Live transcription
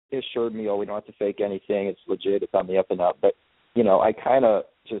assured me, oh, we don't have to fake anything. It's legit. It's on the up and up. But, I kind of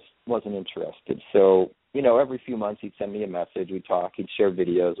just wasn't interested. So, every few months he'd send me a message. We'd talk. He'd share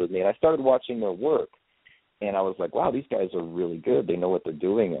videos with me. And I started watching their work. And I was like, wow, these guys are really good. They know what they're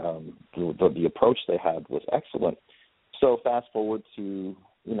doing. The approach they had was excellent. So fast forward to,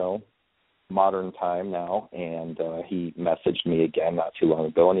 modern time now, and he messaged me again not too long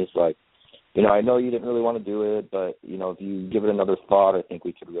ago, and he's like, I know you didn't really want to do it, but, if you give it another thought, I think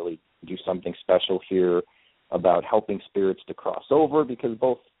we could really do something special here about helping spirits to cross over, because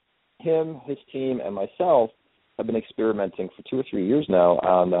both him, his team, and myself have been experimenting for 2 or 3 years now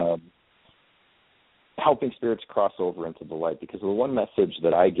on helping spirits cross over into the light, because the one message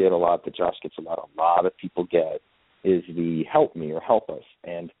that I get a lot, that Josh gets a lot of people get, is the help me or help us.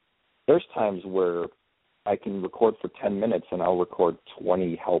 And there's times where I can record for 10 minutes and I'll record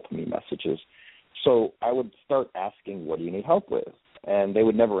 20 help me messages. So I would start asking, what do you need help with? And they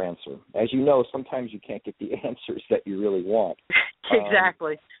would never answer. As you know, sometimes you can't get the answers that you really want.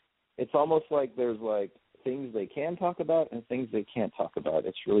 Exactly. It's almost like there's things they can talk about and things they can't talk about.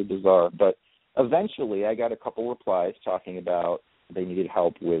 It's really bizarre. But eventually I got a couple replies talking about they needed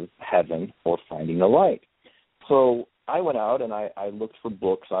help with heaven or finding the light. So I went out and I looked for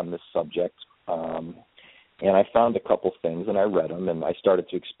books on this subject, and I found a couple things, and I read them, and I started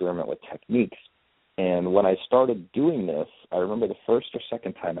to experiment with techniques. And when I started doing this, I remember the first or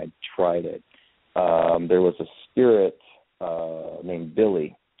second time I tried it, there was a spirit named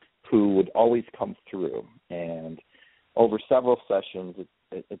Billy who would always come through. And over several sessions,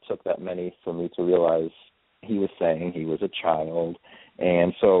 it took that many for me to realize he was saying he was a child,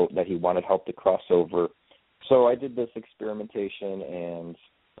 and so that he wanted help to cross over. So I did this experimentation, and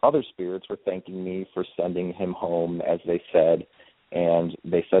other spirits were thanking me for sending him home, as they said, and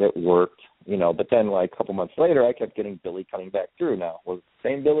they said it worked, But then, a couple months later, I kept getting Billy coming back through. Now, was it the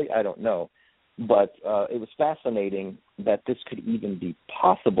same Billy? I don't know. But it was fascinating that this could even be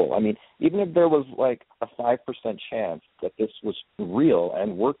possible. I mean, even if there was a 5% chance that this was real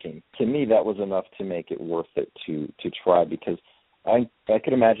and working, to me that was enough to make it worth it to try, because I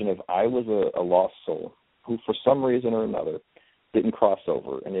could imagine if I was a lost soul who for some reason or another didn't cross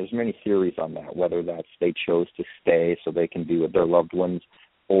over, and there's many theories on that, whether that's they chose to stay so they can be with their loved ones,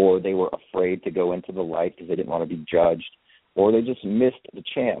 or they were afraid to go into the light because they didn't want to be judged, or they just missed the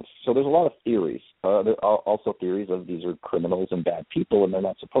chance. So there's a lot of theories. There are also theories of these are criminals and bad people and they're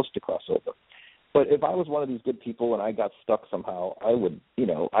not supposed to cross over. But if I was one of these good people and I got stuck somehow, I would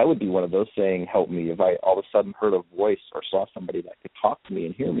be one of those saying, help me. If I all of a sudden heard a voice or saw somebody that could talk to me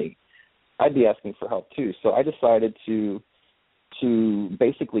and hear me, I'd be asking for help too. So I decided to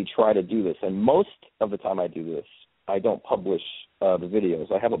basically try to do this. And most of the time I do this, I don't publish the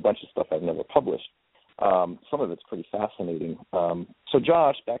videos. I have a bunch of stuff I've never published. Some of it's pretty fascinating. So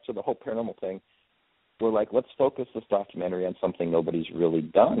Josh, back to the whole paranormal thing, we're like, let's focus this documentary on something nobody's really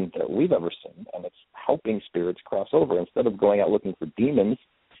done that we've ever seen, and it's helping spirits cross over. Instead of going out looking for demons,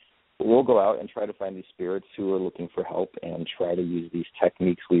 we'll go out and try to find these spirits who are looking for help and try to use these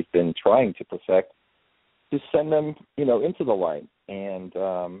techniques we've been trying to perfect to send them, into the light. And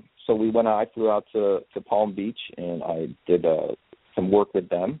so we went out, I flew out to Palm Beach, and I did some work with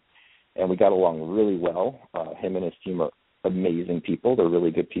them, and we got along really well. Him and his team are amazing people. They're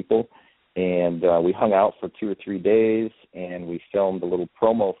really good people. And we hung out for 2 or 3 days, and we filmed a little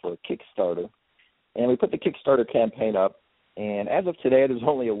promo for a Kickstarter. And we put the Kickstarter campaign up, and as of today, there's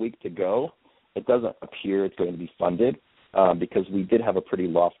only a week to go. It doesn't appear it's going to be funded because we did have a pretty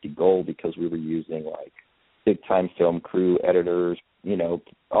lofty goal, because we were using, big-time film crew, editors,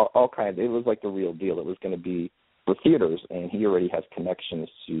 all kinds. It was like the real deal. It was going to be for theaters, and he already has connections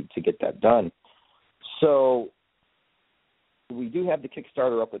to get that done. So we do have the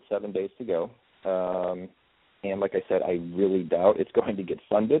Kickstarter up with 7 days to go. And like I said, I really doubt it's going to get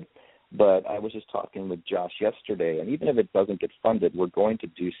funded. But I was just talking with Josh yesterday, and even if it doesn't get funded, we're going to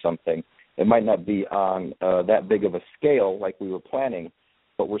do something. It might not be on that big of a scale like we were planning,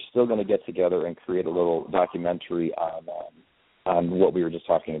 but we're still going to get together and create a little documentary on what we were just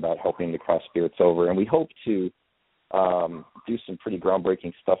talking about, helping to cross spirits over. And we hope to do some pretty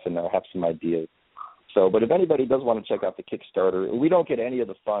groundbreaking stuff in there, have some ideas. So, but if anybody does want to check out the Kickstarter, we don't get any of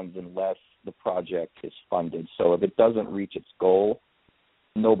the funds unless the project is funded. So if it doesn't reach its goal,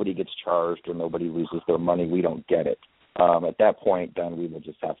 nobody gets charged or nobody loses their money. We don't get it. At that point, then we will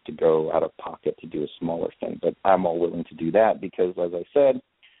just have to go out of pocket to do a smaller thing. But I'm all willing to do that because, as I said,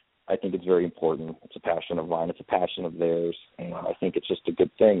 I think it's very important. It's a passion of mine. It's a passion of theirs. And I think it's just a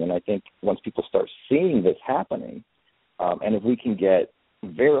good thing. And I think once people start seeing this happening, and if we can get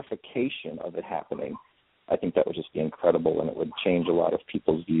verification of it happening, I think that would just be incredible, and it would change a lot of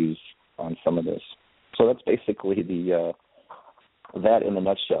people's views on some of this. So that's basically that in a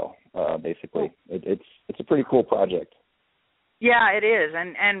nutshell. Basically, it's a pretty cool project. Yeah, it is,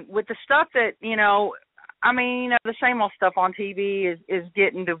 and with the stuff that the same old stuff on TV is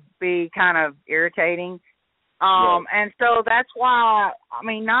getting to be kind of irritating. And so that's why,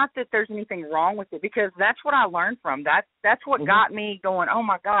 not that there's anything wrong with it, because that's what I learned from. That's what got me going, oh,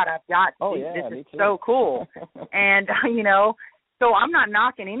 my God, I've got to see this. Is so cool. And, so I'm not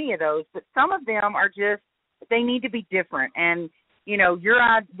knocking any of those, but some of them are just, they need to be different. And,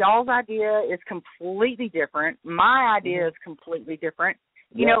 y'all's idea is completely different. My idea is completely different.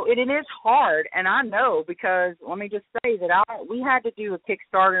 It is hard, and I know, because let me just say that we had to do a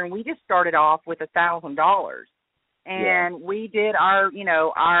Kickstarter, and we just started off with $1,000, and we did our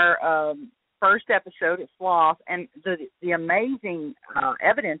first episode at Sloth, and the amazing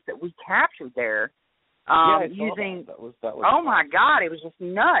evidence that we captured there using that was oh my God, it was just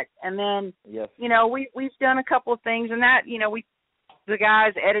nuts. And then we've done a couple of things, and that the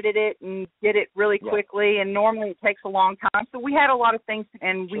guys edited it and did it really quickly, and normally it takes a long time. So we had a lot of things,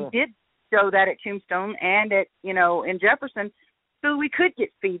 and we did show that at Tombstone and at, in Jefferson, so we could get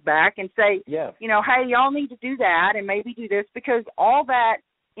feedback and say, hey, y'all need to do that and maybe do this, because all that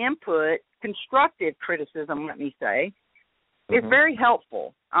input, constructive criticism, let me say, is very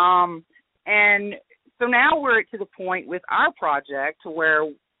helpful. And so now we're to the point with our project to where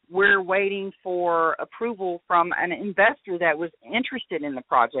we're waiting for approval from an investor that was interested in the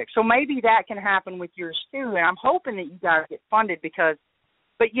project. So maybe that can happen with yours too, and I'm hoping that you guys get funded, but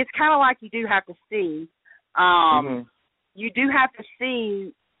it's kind of like you do have to see, you do have to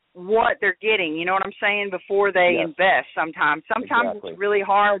see what they're getting, you know what I'm saying, before they invest sometimes. Sometimes it's really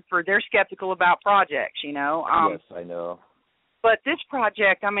hard they're skeptical about projects, yes, I know. But this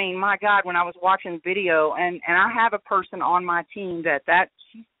project, my God, when I was watching the video, and I have a person on my team that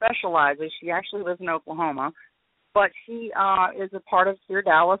she specializes. She actually lives in Oklahoma, but she is a part of FEAR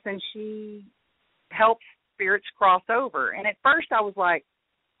Dallas, and she helps spirits cross over. And at first I was like,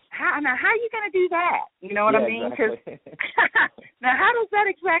 how are you going to do that? You know what I mean? Exactly. Now, how does that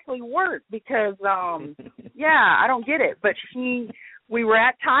exactly work? Because, I don't get it. But we were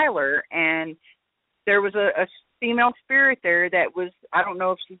at Tyler, and there was a female spirit there that was, I don't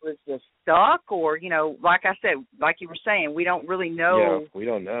know if she was just stuck or, like I said, like you were saying, we don't really know,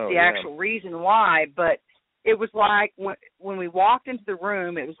 the actual reason why, but it was like when we walked into the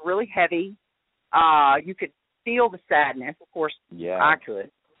room, it was really heavy. You could feel the sadness, of course, I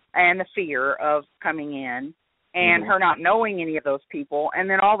could, and the fear of coming in and her not knowing any of those people. And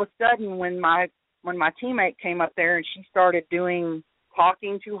then all of a sudden when my teammate came up there and she started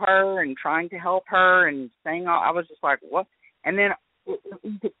talking to her and trying to help her and saying, I was just like, what? And then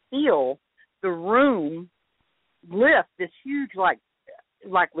you could feel the room lift, this huge, like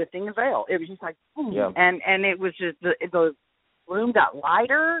lifting a veil. It was just like, boom. And it was just, the room got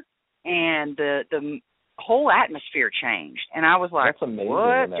lighter and the whole atmosphere changed. And I was like, that's amazing,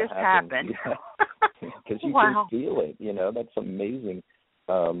 what just happened? Because you can feel it, that's amazing.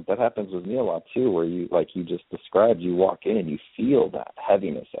 That happens with me a lot too, where you, like you just described, you walk in and you feel that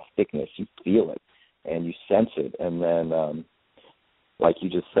heaviness, that thickness, you feel it and you sense it, and then like you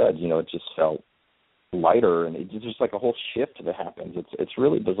just said, it just felt lighter, and it's just like a whole shift that happens. It's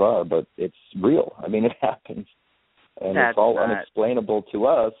really bizarre, but it's real. It happens, and it's all unexplainable to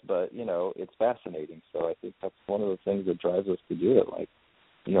us, but it's fascinating. So I think that's one of the things that drives us to do it. Like,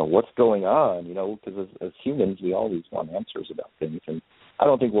 what's going on? Because as humans, we always want answers about things, and I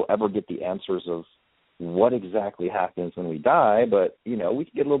don't think we'll ever get the answers of what exactly happens when we die, but, we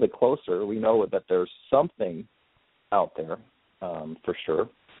can get a little bit closer. We know that there's something out there, for sure.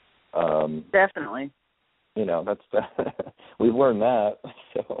 Definitely. That's we've learned that.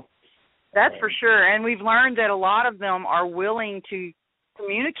 So that's for sure, and we've learned that a lot of them are willing to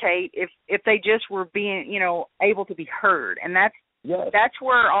communicate if they just were being, able to be heard, and that's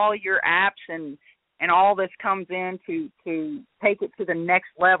where all your apps and all this comes in to take it to the next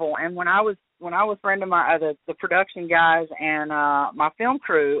level. And when I was friend of my the production guys and my film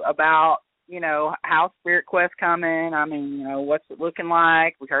crew about how Spirit Quest coming, what's it looking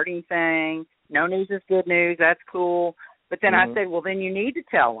like? We heard anything? No news is good news. That's cool. But then I said, well, then you need to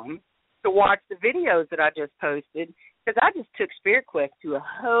tell them to watch the videos that I just posted, because I just took Spirit Quest to a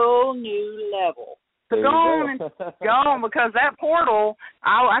whole new level. So go on, because that portal,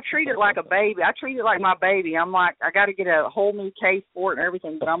 I treat it like a baby. I treat it like my baby. I'm like, I got to get a whole new case for it and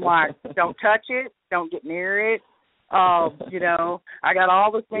everything, but I'm like, don't touch it, don't get near it. You know, I got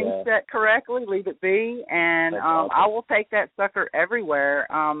all the things set correctly, leave it be, and awesome. I will take that sucker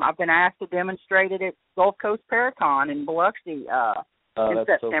everywhere. I've been asked to demonstrate it at Gulf Coast Paracon in Biloxi in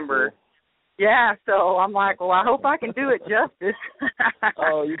September. So cool. Yeah, so I'm like, well, I hope I can do it justice.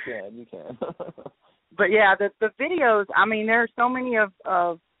 Oh, you can. But, yeah, the videos, I mean, there are so many of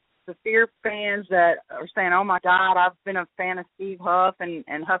the FEAR fans that are saying, oh, my God, I've been a fan of Steve Huff and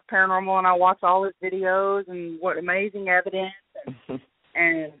Huff Paranormal, and I watch all his videos and what amazing evidence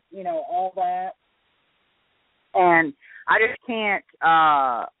and you know, all that. And I just can't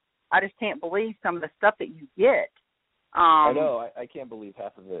believe some of the stuff that you get. I know. I can't believe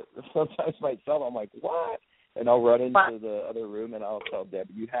half of it. Sometimes myself, I'm like, what? And I'll run into the other room and I'll tell Deb,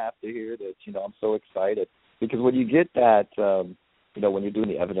 you have to hear this. You know, I'm so excited. Because when you get that, you know, when you're doing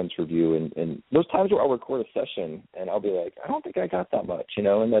the evidence review and those times where I'll record a session and I'll be like, I don't think I got that much, you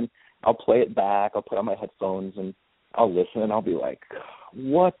know, and then I'll play it back. I'll put on my headphones and I'll listen and I'll be like,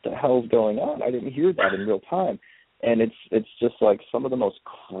 what the hell's going on? I didn't hear that in real time. And it's just like some of the most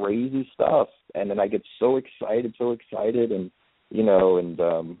crazy stuff. And then I get so excited, and, you know, and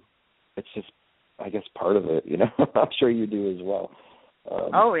it's just, I guess, part of it, you know. I'm sure you do as well.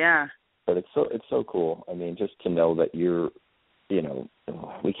 Oh, yeah. But it's so cool. I mean, just to know that you're, you know,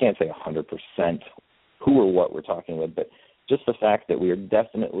 we can't say 100% who or what we're talking with, but just the fact that we are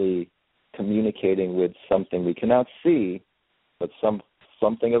definitely communicating with something we cannot see, but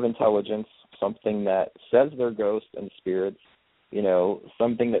something of intelligence, something that says they're ghosts and spirits, you know,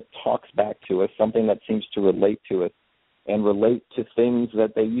 something that talks back to us, something that seems to relate to us and relate to things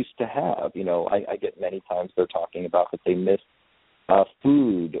that they used to have. You know, I get many times they're talking about that they miss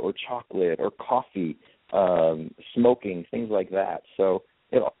food or chocolate or coffee, smoking, things like that. So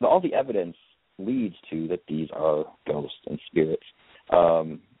all the evidence leads to that these are ghosts and spirits,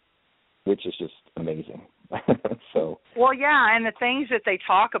 which is just amazing. So. Well, yeah, and the things that they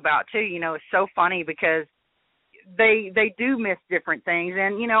talk about too, you know, is so funny because they do miss different things.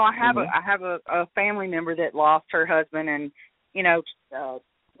 And you know, I have a family member that lost her husband, and you know,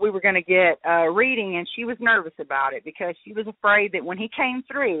 we were going to get a reading, and she was nervous about it because she was afraid that when he came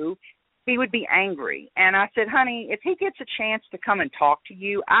through, he would be angry. And I said, honey, if he gets a chance to come and talk to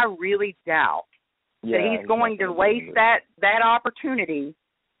you, I really doubt that he's going to waste that opportunity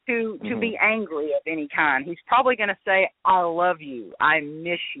to be angry of any kind. He's probably going to say, I love you, I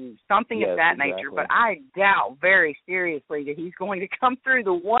miss you, something of that nature. But I doubt very seriously that he's going to come through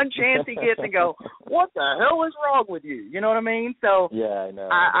the one chance he gets and go, what the hell is wrong with you? You know what I mean? So yeah, I know.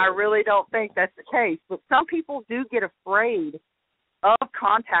 I really don't think that's the case. But some people do get afraid of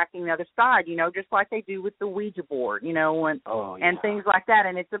contacting the other side, you know, just like they do with the Ouija board, you know, and things like that.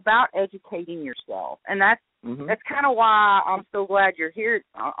 And it's about educating yourself. And that's kind of why I'm so glad you're here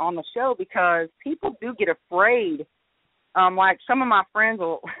on the show, because people do get afraid. Like some of my friends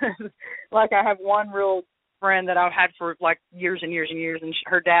will, like I have one real friend that I've had for like years and years and years, and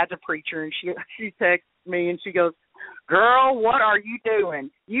her dad's a preacher, and she texts me and she goes, girl, what are you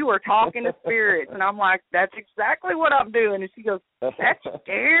doing? You are talking to spirits. And I'm like, that's exactly what I'm doing. And she goes, that's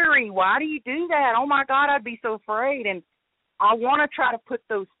scary. Why do you do that? Oh, my God, I'd be so afraid. And I want to try to put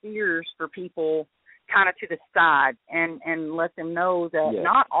those fears for people kind of to the side and let them know that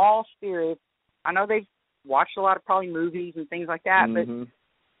not all spirits, I know they've watched a lot of probably movies and things like that, but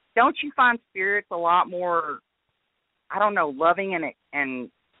don't you find spirits a lot more, I don't know, loving and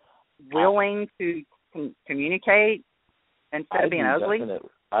willing to communicate instead of being ugly?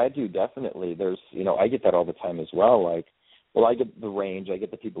 I do, definitely. There's, you know, I get that all the time as well. Like, well, I get the range. I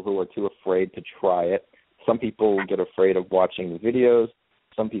get the people who are too afraid to try it. Some people get afraid of watching the videos.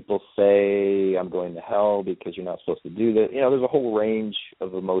 Some people say, I'm going to hell because you're not supposed to do that. You know, there's a whole range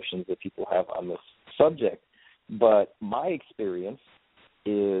of emotions that people have on this subject. But my experience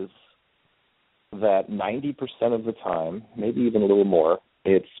is that 90% of the time, maybe even a little more,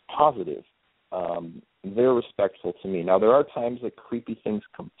 it's positive. They're respectful to me. Now, there are times that creepy things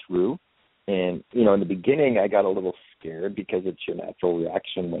come through. And, you know, in the beginning, I got a little scared because it's your natural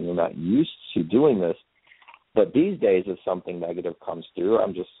reaction when you're not used to doing this. But these days, if something negative comes through,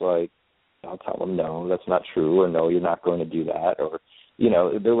 I'm just like, I'll tell them, no, that's not true, or no, you're not going to do that. Or, you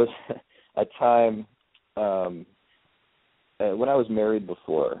know, there was a time when I was married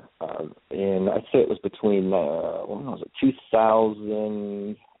before, and I'd say it was between, when was it,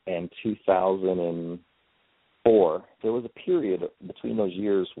 2000 and 2004. There was a period between those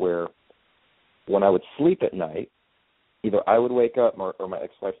years where when I would sleep at night, either I would wake up or my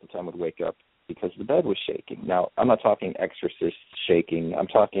ex-wife at the time would wake up because the bed was shaking. Now, I'm not talking exorcist shaking. I'm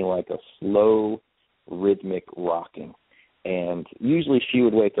talking like a slow, rhythmic rocking. And usually she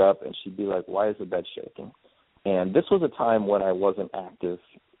would wake up and she'd be like, why is the bed shaking? And this was a time when I wasn't active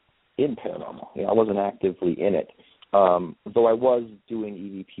in paranormal. I wasn't actively in it. Though I was doing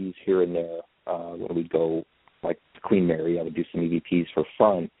EVPs here and there when we'd go, like Queen Mary, I would do some EVPs for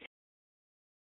fun.